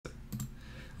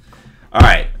All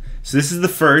right, so this is the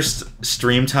first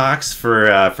stream talks for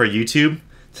YouTube.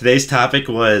 Today's topic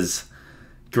was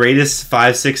greatest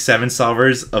 5, 6, 7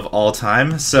 solvers of all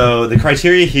time. So the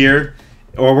criteria here,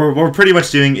 or what we're pretty much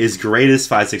doing, is greatest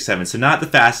 5, 6, 7. So not the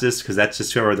fastest, because that's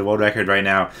just whoever the world record right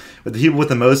now, but the people with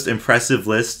the most impressive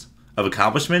list of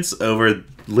accomplishments over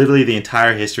literally the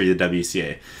entire history of the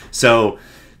WCA. So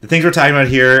the things we're talking about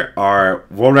here are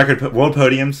world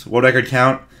podiums, world record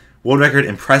count, world record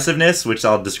impressiveness, which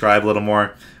I'll describe a little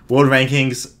more, world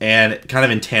rankings, and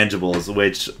kind of intangibles,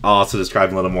 which I'll also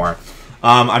describe a little more.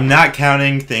 I'm not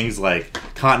counting things like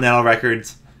continental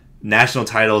records, national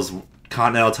titles,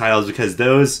 continental titles, because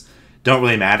those don't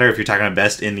really matter if you're talking about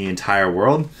best in the entire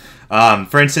world.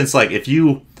 For instance, like if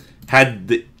you had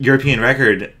the European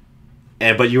record,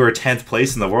 but you were 10th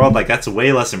place in the world, like that's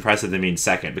way less impressive than being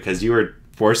second, because you were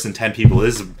worse than 10 people.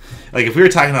 This is like if we were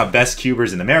talking about best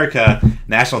cubers in America,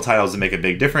 national titles would make a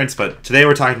big difference, but today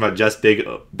we're talking about just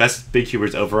best big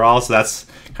cubers overall, so that's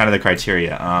kind of the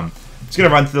criteria. Just gonna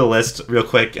run through the list real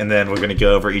quick, and then we're gonna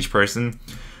go over each person.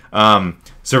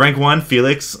 So rank 1,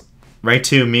 Felix. Rank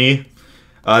 2, me.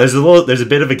 There's a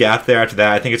bit of a gap there after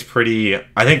that. I think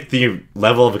the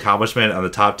level of accomplishment on the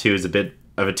top 2 is a bit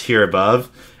of a tier above.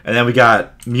 And then we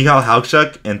got Michal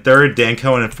Halkchuk in 3rd, Dan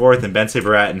Cohen in 4th, and Ben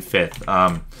Barat in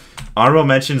 5th. Honorable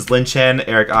mentions: Lin Chen,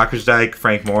 Eric Ockersdyke,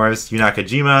 Frank Morris, Yu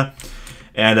Nakajima.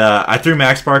 And I threw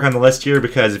Max Park on the list here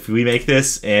because if we make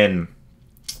this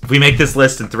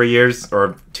list in 3 years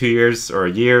or 2 years or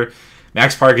a year,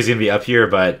 Max Park is going to be up here.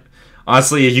 But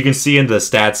honestly, you can see in the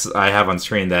stats I have on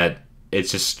screen that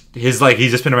it's just he's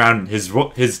just been around. His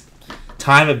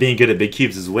time of being good at big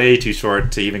cubes is way too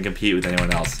short to even compete with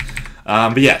anyone else.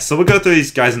 But yeah, so we'll go through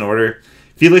these guys in order.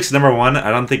 Felix, number 1,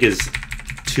 I don't think is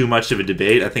too much of a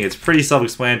debate. I think it's pretty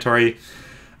self-explanatory.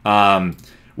 World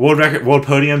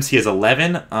podiums, he has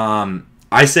 11. World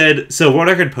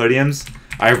record podiums,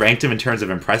 I ranked him in terms of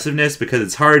impressiveness because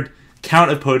it's hard. Count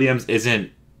of podiums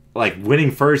isn't like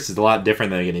winning first is a lot different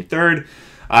than getting 3rd.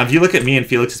 If you look at me and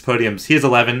Felix's podiums, he has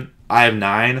 11. I have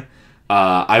 9.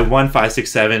 I won 5,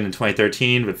 6, 7 in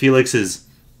 2013, but Felix has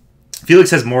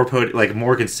more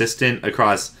consistent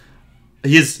across.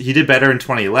 He did better in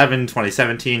 2011,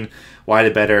 2017. I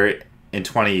did better in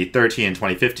 2013 and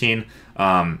 2015.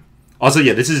 Also,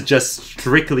 yeah, this is just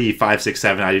strictly 5, 6,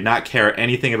 7. I do not care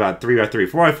anything about 3x3,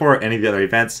 4x4, or any of the other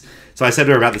events. So I said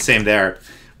we're about the same there.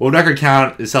 World record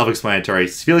count is self-explanatory.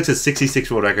 Felix has 66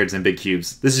 world records in big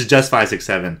cubes. This is just 5, 6,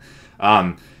 7.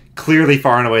 Clearly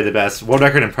far and away the best. World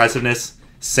record impressiveness,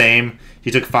 same.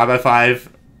 He took 5x5.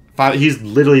 He's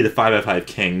literally the 5x5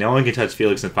 king. No one can touch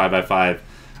Felix in 5x5.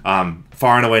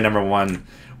 Far and away number 1.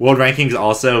 World rankings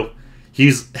also.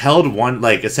 He's held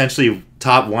essentially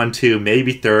top 1, 2,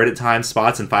 maybe 3rd at times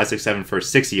spots in 5, 6, 7 for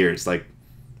 6 years. Like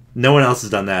no one else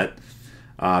has done that.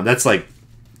 That's like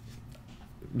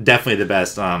definitely the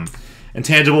best.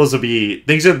 Intangibles will be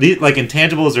things are like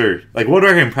intangibles are like world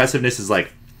record impressiveness is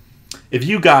like if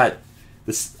you got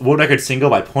this world record single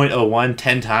by 0.01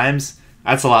 10 times.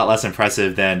 That's a lot less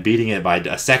impressive than beating it by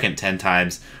a second 10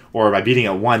 times or by beating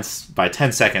it once by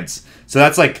 10 seconds. So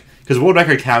that's like, because world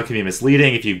record count can be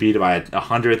misleading if you beat it by a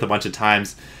 100th a bunch of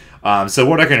times. So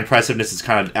world record impressiveness is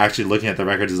kind of actually looking at the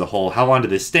records as a whole. How long did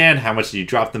they stand? How much did you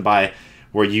drop them by?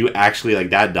 Were you actually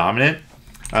like that dominant?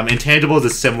 Intangibles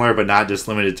is similar, but not just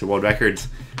limited to world records.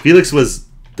 Felix was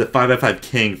the 5x5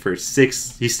 king for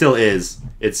 6. He still is.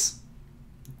 He's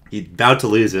about to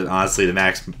lose it, honestly, to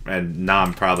Max and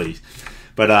Nam probably.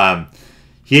 But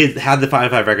he had the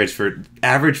 5x5 records for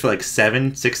average for like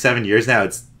 7 years now.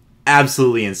 It's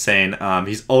absolutely insane.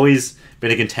 He's always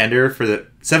been a contender for the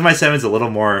 7x7 is a little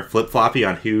more flip-floppy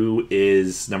on who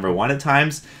is number 1 at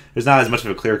times. There's not as much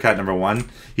of a clear-cut number 1.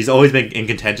 He's always been in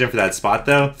contention for that spot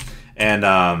though. And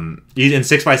in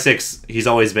 6x6, he's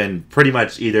always been pretty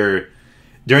much either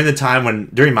during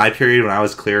my period when I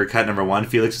was clear-cut number 1,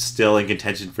 Felix was still in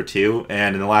contention for 2,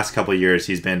 and in the last couple of years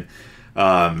he's been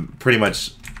pretty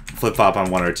much flip-flop on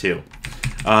 1 or 2.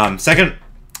 Second,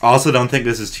 also don't think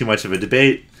this is too much of a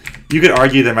debate. You could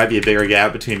argue there might be a bigger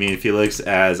gap between me and Felix,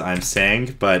 as I'm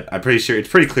saying, but I'm pretty sure it's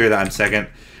pretty clear that I'm second.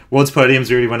 World's podiums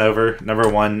we already went over. Number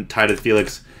 1, tied with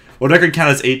Felix. World record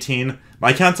count is 18.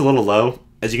 My count's a little low.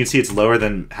 As you can see, it's lower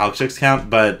than Halkchuk's count,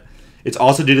 but it's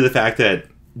also due to the fact that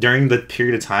during the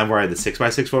period of time where I had the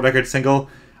 6x6 world record single,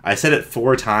 I set it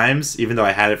 4 times, even though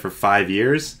I had it for 5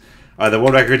 years. The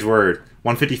world records were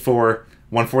 154,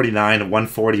 149,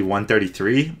 140,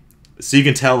 133. So you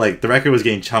can tell like the record was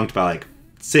getting chunked by like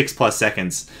 6+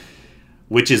 seconds,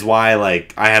 which is why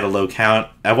like I had a low count.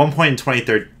 At one point in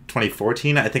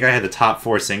 2014, I think I had the top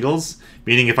 4 singles,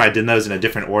 meaning if I did those in a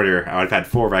different order, I would have had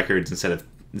 4 records instead of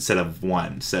instead of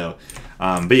 1. So,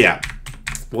 but yeah,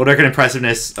 world record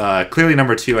impressiveness, clearly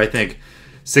number 2, I think.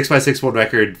 6x6 world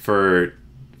record for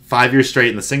 5 years straight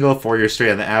in the single, 4 years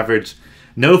straight on the average.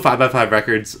 No 5x5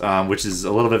 records, which is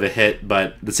a little bit of a hit,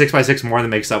 but the 6x6 more than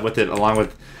makes up with it, along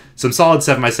with some solid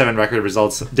 7x7 record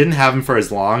results. Didn't have them for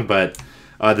as long, but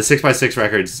the 6x6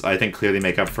 records, I think, clearly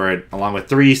make up for it, along with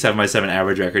 3 7x7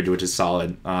 average records, which is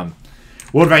solid.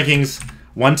 World rankings,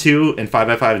 1, 2, and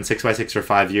 5x5 and 6x6 for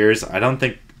 5 years. I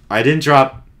didn't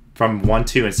drop from 1,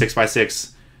 2, and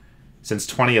 6x6 since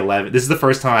 2011. This is the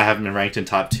first time I haven't been ranked in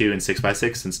top 2 in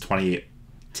 6x6 since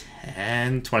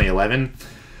 2010, 2011.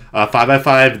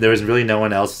 5x5, there was really no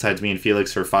one else besides me and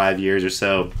Felix for 5 years or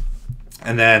so.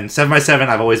 And then 7x7,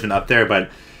 I've always been up there, but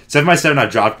 7x7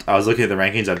 I've dropped. I was looking at the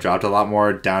rankings, I've dropped a lot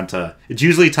more down to, it's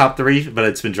usually top 3, but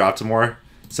it's been dropped to more.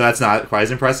 So that's not quite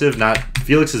as impressive.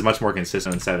 Felix is much more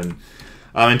consistent in 7.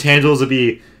 Intangibles would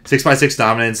be 6x6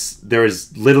 dominance. There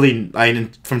was literally,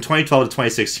 from 2012 to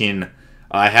 2016,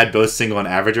 I had both single and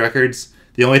average records.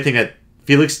 The only thing that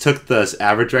Felix took the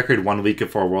average record 1 week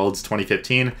before Worlds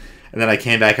 2015, and then I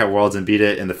came back at Worlds and beat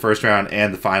it in the first round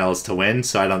and the finals to win.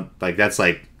 So I don't, that's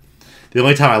the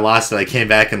only time I lost it, I came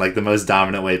back in the most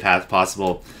dominant way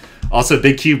possible. Also,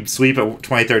 big cube sweep at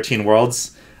 2013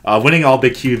 Worlds. Winning all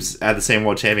big cubes at the same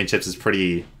World Championships is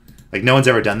pretty, no one's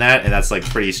ever done that, and that's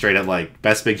pretty straight up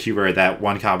best big cuber at that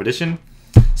one competition.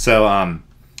 So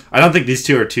I don't think these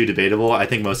two are too debatable. I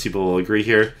think most people will agree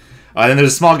here. Then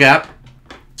there's a small gap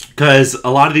because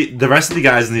a lot of the rest of the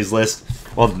guys in these lists,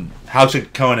 well,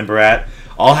 Haukshuk, Cohen, and Barat,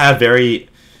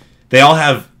 they all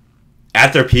have,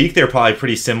 at their peak, they're probably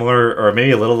pretty similar, or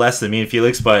maybe a little less than me and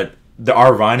Felix, but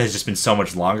our run has just been so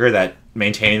much longer that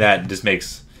maintaining that just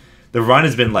makes, the run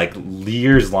has been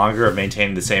years longer of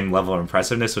maintaining the same level of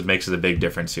impressiveness, which makes it a big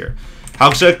difference here.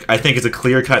 Haukshuk, I think, is a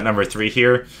clear-cut number 3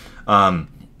 here.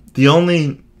 The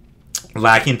only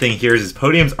lacking thing here is his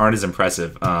podiums aren't as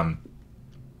impressive.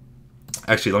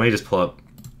 Actually, let me just pull up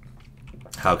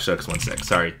Haukshuk's 1 sec.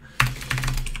 Sorry.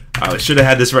 I should have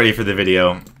had this ready for the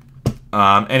video.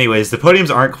 Anyways, the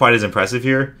podiums aren't quite as impressive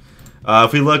here.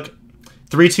 If we look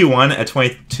 3-2-1 at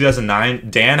 2009,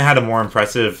 Dan had a more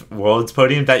impressive Worlds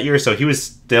podium that year, so he was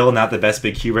still not the best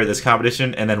big cuber at this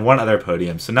competition, and then 1 other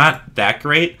podium. So not that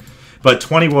great, but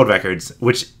 20 world records,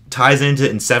 which ties into,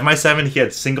 in 7x7, he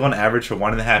had single and average for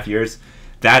 1.5 years.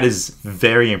 That is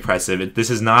very impressive. This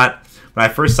is not, when I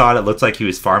first saw it looked like he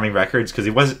was farming records, because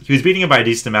he was beating it by a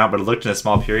decent amount, but it looked in a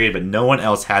small period, but no one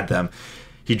else had them.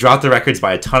 He dropped the records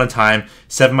by a ton of time,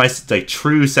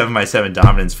 true 7x7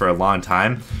 dominance for a long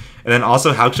time. And then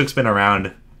also Haukshuk's been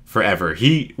around forever.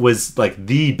 He was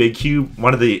the big cube,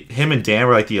 him and Dan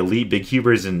were the elite big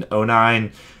cubers in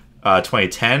 09,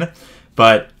 2010.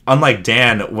 But unlike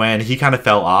Dan, when he kind of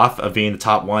fell off of being the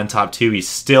top 1, top 2, he's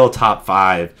still top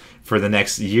 5 for the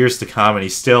next years to come, and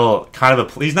he's still kind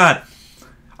of he's not,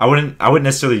 I wouldn't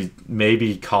necessarily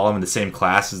maybe call him in the same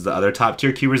class as the other top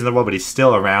tier cubers in the world, but he's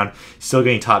still around, still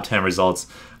getting top 10 results.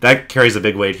 That carries a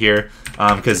big weight here,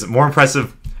 because more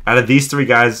impressive out of these 3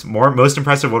 guys, most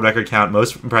impressive world record count,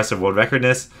 most impressive world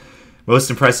recordness,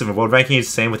 most impressive in world rankings,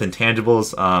 same with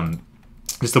intangibles.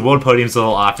 Just the world podium's a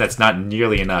little off. That's not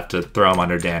nearly enough to throw him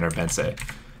under Dan or Bensei.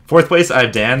 4th place, I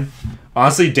have Dan.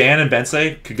 Honestly, Dan and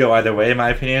Bensei could go either way, in my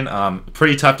opinion.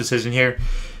 Pretty tough decision here.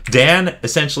 Dan,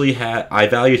 essentially, I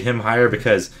valued him higher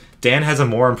because Dan has a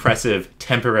more impressive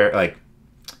temporary,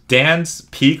 Dan's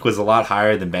peak was a lot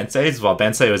higher than Bensei's, while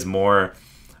Bensei was more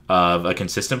of a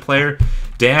consistent player.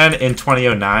 Dan, in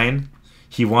 2009,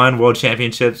 he won world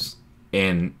championships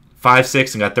in 5,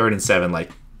 6, and got 3rd and 7.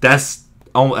 That's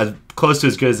as close to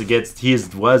as good as it gets. He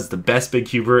was the best big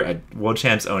cuber at World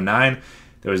Champs 09.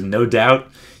 There was no doubt.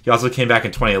 He also came back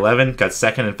in 2011, got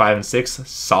 2nd in 5 and 6,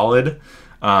 solid.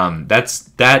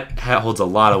 That holds a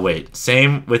lot of weight.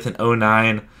 Same with an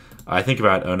 09. I think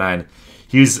about 09.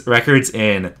 He used records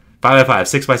in 5x5,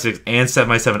 6x6, and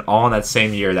 7x7 all in that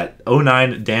same year. That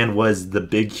 09, Dan was the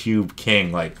big cube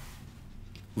king.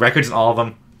 Records in all of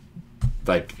them,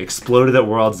 exploded at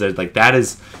Worlds.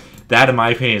 That in my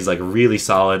opinion is really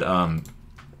solid.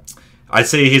 I'd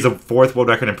say he's a 4th world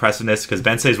record impressiveness because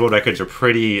Bensei's world records are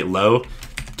pretty low.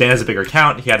 Dan has a bigger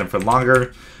count. He had him for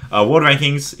longer. World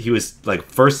rankings, he was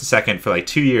 1st and 2nd for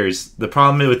 2 years. The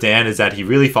problem with Dan is that he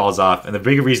really falls off, and the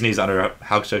bigger reason he's under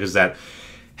Haukshuk is that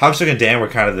Haukshuk and Dan were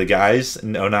kind of the guys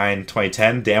in 09,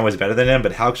 2010. Dan was better than him,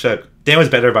 but Dan was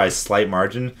better by a slight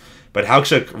margin, but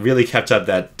Haukshuk really kept up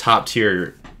that top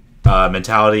tier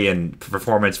mentality and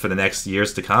performance for the next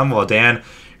years to come, while Dan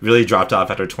really dropped off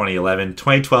after 2011.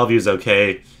 2012 he was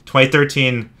okay.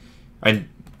 2013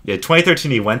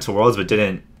 he went to Worlds but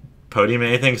didn't podium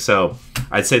anything, so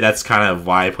I'd say that's kind of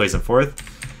why I place him fourth.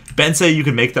 Bensei, you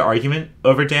could make the argument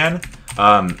over Dan.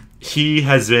 He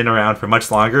has been around for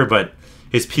much longer, but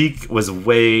his peak was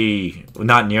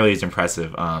not nearly as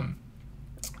impressive.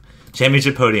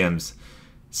 Championship podiums,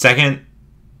 second,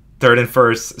 third, and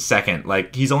first, second.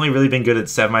 Like, he's only really been good at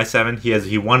 7x7.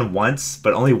 He won once,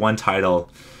 but only one title.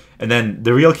 And then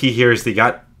the real key here is he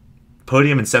got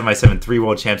podium in 7x7, 3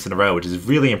 world champs in a row, which is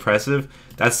really impressive.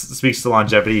 That speaks to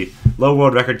longevity. Low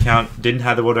world record count. Didn't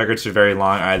have the world records for very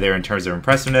long either in terms of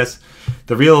impressiveness.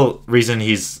 The real reason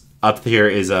he's up here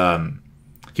is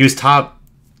he was top,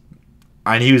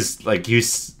 and he was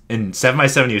in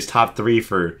 7x7. He was top 3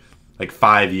 for like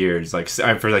 5 years,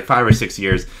 for 5 or 6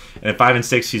 years, and at 5 and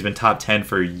 6 he's been top 10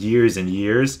 for years and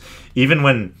years. Even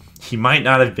when he might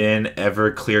not have been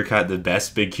ever clear-cut the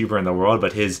best big cuber in the world,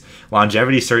 but his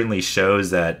longevity certainly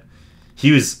shows that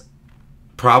he was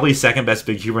probably second best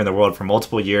big cuber in the world for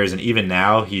multiple years, and even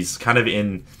now he's kind of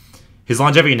in his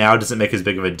longevity now isn't as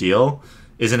big of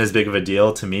a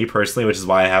deal to me personally, which is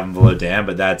why I have him below Dan.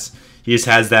 But he just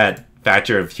has that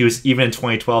factor of he was even in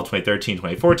 2012, 2013,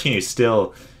 2014, he's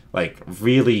still like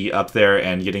really up there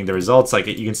and getting the results. Like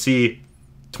you can see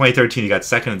 2013 he got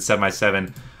second in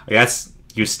 7x7. I guess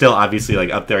he was still obviously like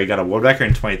up there. He got a world record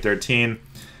in 2013.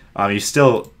 He's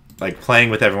still like playing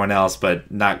with everyone else, but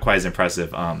not quite as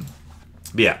impressive. But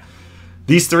yeah,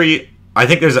 these three, I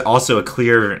think there's also a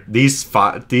clear, these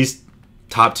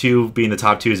top two being the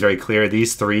top two is very clear.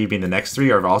 These three being the next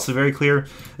three are also very clear. And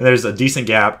there's a decent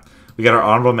gap. We got our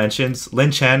honorable mentions.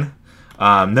 Lin Chen,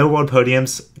 no world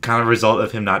podiums, kind of a result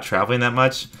of him not traveling that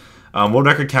much. World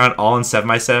record count all in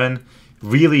 7x7.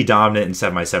 Really dominant in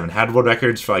 7x7. Had world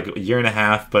records for like a year and a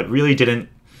half, but really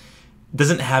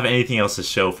doesn't have anything else to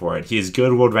show for it. He has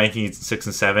good world rankings 6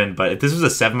 and 7, but if this was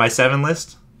a 7x7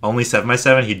 list, only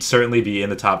 7x7, he'd certainly be in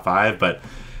the top 5, but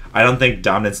I don't think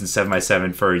dominance in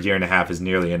 7x7 for a year and a half is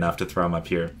nearly enough to throw him up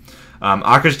here.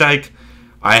 Ackersdijk,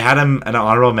 I had him an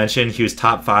honorable mention. He was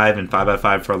top 5 in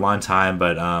 5x5 for a long time,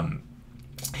 but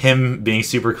him being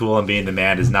super cool and being the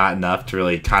man is not enough to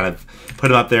really kind of put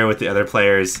him up there with the other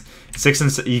players. His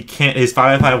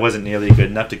 5x5 wasn't nearly good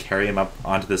enough to carry him up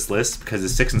onto this list because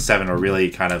his 6 and 7 were really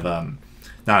kind of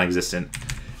non-existent.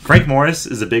 Frank Morris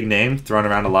is a big name thrown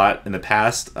around a lot in the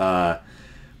past,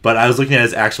 but I was looking at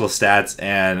his actual stats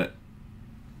and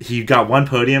he got one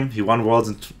podium. He won worlds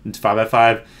in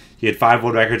 5x5. He had 5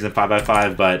 world records in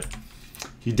 5x5, but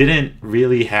he didn't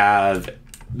really have.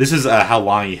 This is how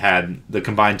long he had the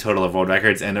combined total of world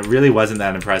records, and it really wasn't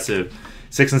that impressive.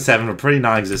 6 and 7 were pretty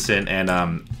non-existent,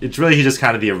 and it's really he just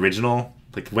kind of the original.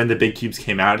 Like when the big cubes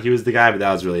came out, he was the guy, but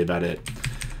that was really about it.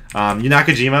 Yu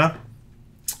Nakajima,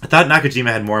 I thought Nakajima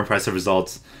had more impressive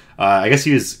results. I guess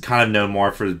he was kind of known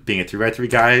more for being a 3x3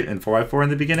 guy and 4x4 in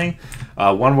the beginning.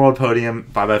 1 world podium,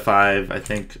 5x5, I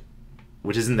think,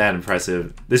 which isn't that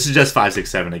impressive. This is just 5, 6,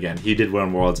 7 again. He did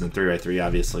win worlds in 3x3,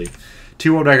 obviously.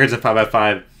 2 world records in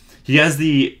 5x5. He has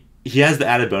the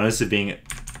added bonus of being.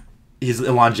 His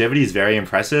longevity is very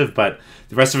impressive, but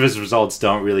the rest of his results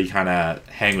don't really kind of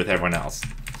hang with everyone else.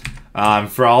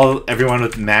 For everyone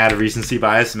with mad recency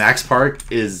bias, Max Park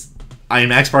is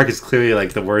clearly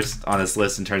like the worst on this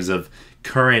list in terms of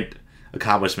current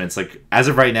accomplishments. Like as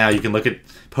of right now, you can look at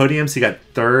podiums. He got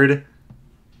 3rd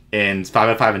in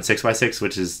 5x5 and 6x6,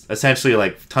 which is essentially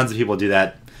like tons of people do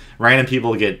that. Random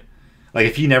people get like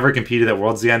if he never competed at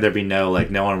Worlds again, there'd be no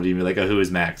one would even be like, oh, who is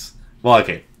Max? Well,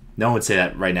 okay. No one would say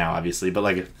that right now, obviously, but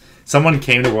like if someone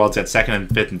came to Worlds at 2nd and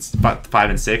 5th and 5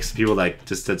 and 6, people like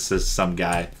that's just some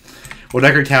guy. World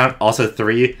record count also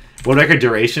 3. World record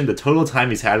duration, the total time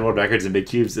he's had world records in big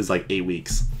cubes is like 8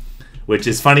 weeks, which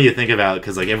is funny to think about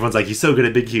because like everyone's like he's so good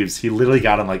at big cubes. He literally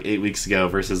got him like 8 weeks ago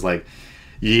versus like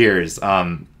years. He's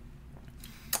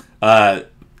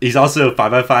also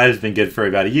 5x5 has been good for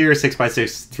about a year.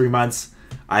 6x6 3 months.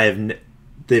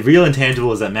 The real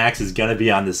intangible is that Max is going to be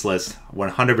on this list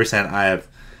 100%. I have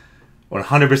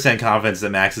 100% confidence that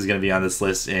Max is going to be on this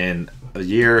list in a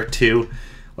year or 2.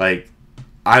 Like,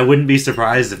 I wouldn't be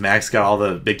surprised if Max got all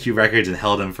the big cube records and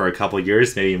held them for a couple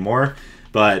years, maybe more.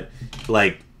 But,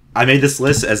 like, I made this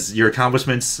list as your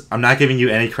accomplishments. I'm not giving you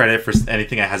any credit for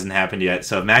anything that hasn't happened yet.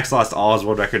 So if Max lost all his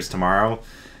world records tomorrow,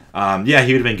 yeah,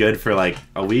 he would have been good for, like,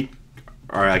 a week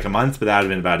or, like, a month, but that would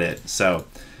have been about it. So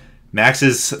Max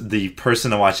is the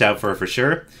person to watch out for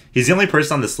sure. He's the only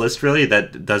person on this list really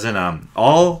that doesn't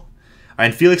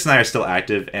Felix and I are still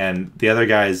active, and the other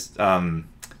guys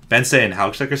Bensei and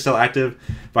Haukschuk are still active,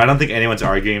 but I don't think anyone's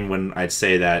arguing when I'd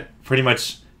say that pretty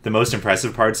much the most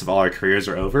impressive parts of all our careers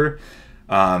are over.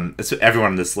 It's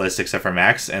everyone on this list except for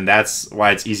Max, and that's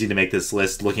why it's easy to make this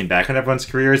list looking back on everyone's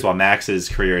careers, while Max's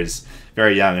career is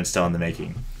very young and still in the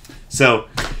making. So,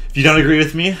 if you don't agree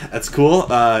with me, that's cool.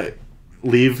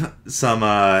 Leave some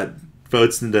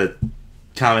votes in the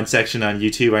comment section on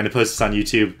YouTube. I'm going to post this on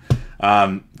YouTube.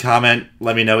 Comment,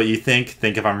 let me know what you think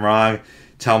if I'm wrong.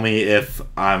 Tell me if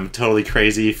I'm totally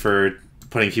crazy for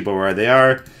putting people where they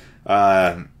are.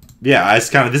 Yeah,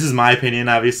 this is my opinion,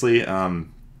 obviously.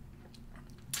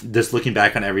 Just looking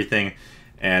back on everything.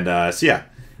 And so yeah,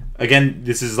 again,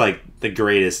 this is like the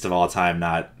greatest of all time,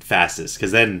 not fastest.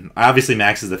 Because then, obviously,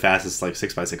 Max is the fastest like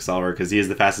 6x6 solver because he is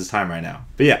the fastest time right now.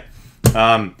 But yeah.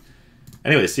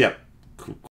 Anyways, yeah.